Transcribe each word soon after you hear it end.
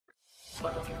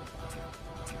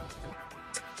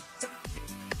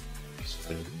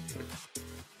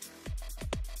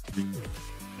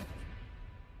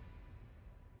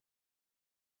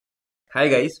Hi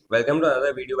guys, welcome to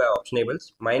another video by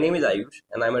Optionables. My name is Ayush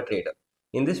and I'm a trader.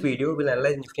 In this video, we'll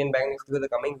analyze Nifty and Bank Nifty for the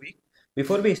coming week.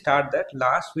 Before we start that,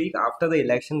 last week after the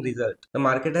election result, the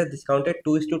market has discounted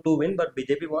 2:2 win, but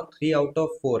BJP won 3 out of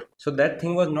 4. So that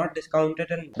thing was not discounted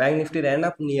and Bank Nifty ran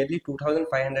up nearly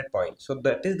 2500 points. So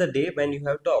that is the day when you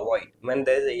have to avoid. When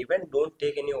there is an event, don't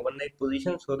take any overnight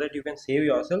position so that you can save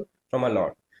yourself from a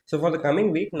lot. So for the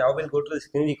coming week, now we'll go to the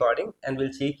screen recording and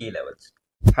we'll see key levels.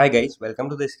 Hi guys, welcome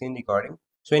to the screen recording.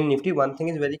 So in Nifty, one thing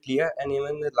is very clear, and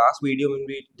even in the last video when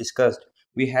we discussed,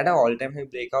 we had an all-time high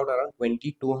breakout around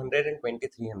 2200 and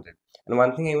 2300. And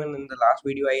one thing even in the last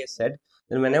video I said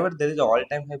that whenever there is an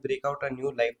all-time high breakout or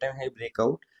new lifetime high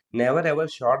breakout, never ever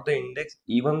short the index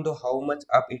even though how much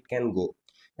up it can go.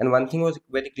 And one thing was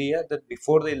very clear that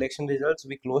before the election results,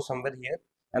 we closed somewhere here,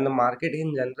 and the market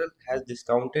in general has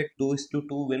discounted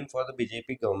 2:2 win for the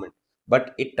BJP government.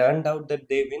 But it turned out that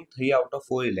they win 3 out of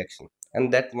 4 elections,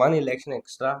 and that one election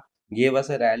extra gave us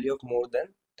a rally of more than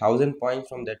 1000 points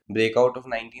from that breakout of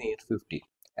 19850,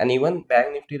 and even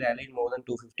Bank Nifty rallied more than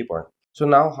 250 points. So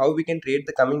now how we can trade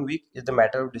the coming week is the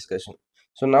matter of discussion.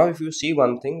 So now if you see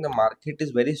one thing, the market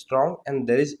is very strong, and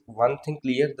there is one thing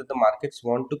clear that the markets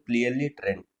want to clearly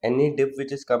trend. Any dip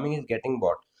which is coming is getting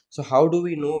bought. So how do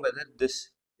we know whether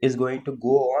this is going to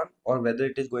go on or whether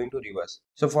it is going to reverse?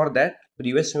 So for that,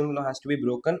 previous swing low has to be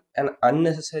broken, and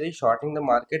unnecessary shorting the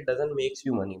market doesn't makes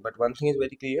you money. But one thing is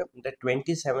very clear, that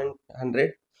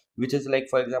 2700, which is like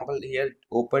for example here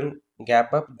opened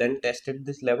gap up, then tested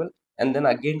this level and then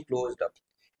again closed up,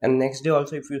 and next day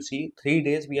also if you see 3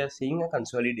 days we are seeing a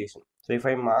consolidation. So if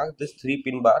I mark this 3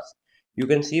 pin bars, you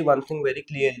can see one thing very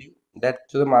clearly, that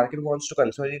so the market wants to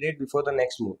consolidate before the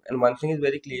next move. And one thing is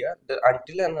very clear, that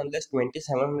until and unless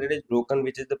 2700 is broken,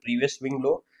 which is the previous swing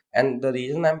low, and the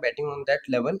reason I'm betting on that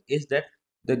level is that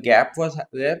the gap was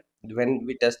there when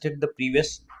we tested the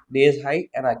previous day's high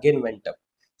and again went up.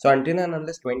 So until and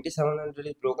unless 2700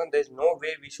 is broken, there is no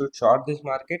way we should short this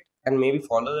market, and maybe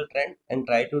follow the trend and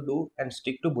try to do and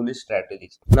stick to bullish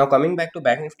strategies. Now coming back to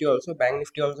Bank Nifty also, Bank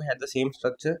Nifty also had the same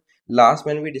structure. Last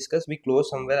when we discussed, we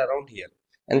closed somewhere around here,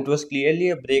 and it was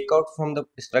clearly a breakout from the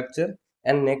structure,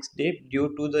 and next day due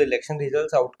to the election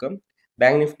results outcome,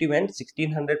 Bank Nifty went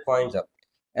 1600 points up.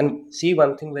 And see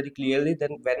one thing very clearly,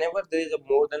 then whenever there is a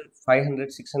more than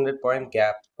 500 600 point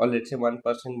gap, or let's say 1%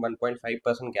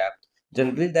 1.5% gap,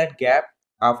 generally that gap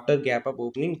after gap up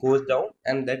opening goes down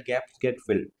and that gap get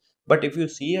filled. But if you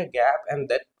see a gap and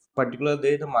that particular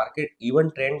day the market even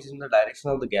trends in the direction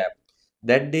of the gap,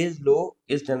 that day's low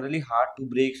is generally hard to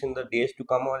break in the days to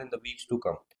come or in the weeks to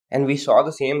come. And we saw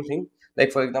the same thing,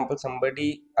 like for example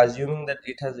somebody assuming that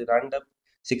it has run up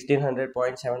 1600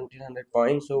 points 1700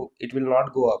 points, so it will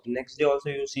not go up. Next day also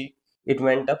you see it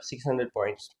went up 600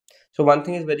 points. So one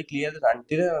thing is very clear, that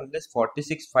until and unless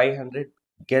 46,500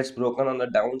 gets broken on the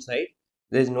downside,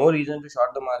 there is no reason to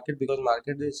short the market, because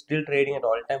market is still trading at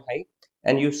all-time high.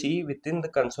 And you see within the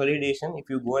consolidation, if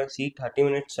you go and see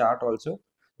 30-minute chart also,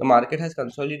 the market has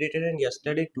consolidated and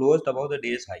yesterday closed above the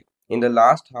day's high. In the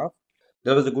last half,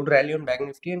 there was a good rally on Bank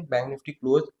Nifty, and Bank Nifty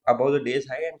closed above the day's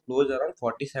high and closed around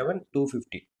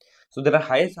 47,250. So there are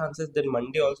high chances that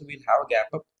Monday also will have a gap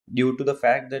up, due to the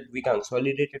fact that we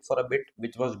consolidated for a bit,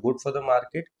 which was good for the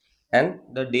market, and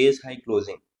the day's high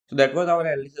closing. So that was our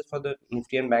analysis for the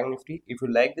Nifty and Bank Nifty. If you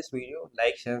like this video,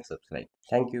 like, share, and subscribe.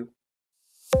 Thank you.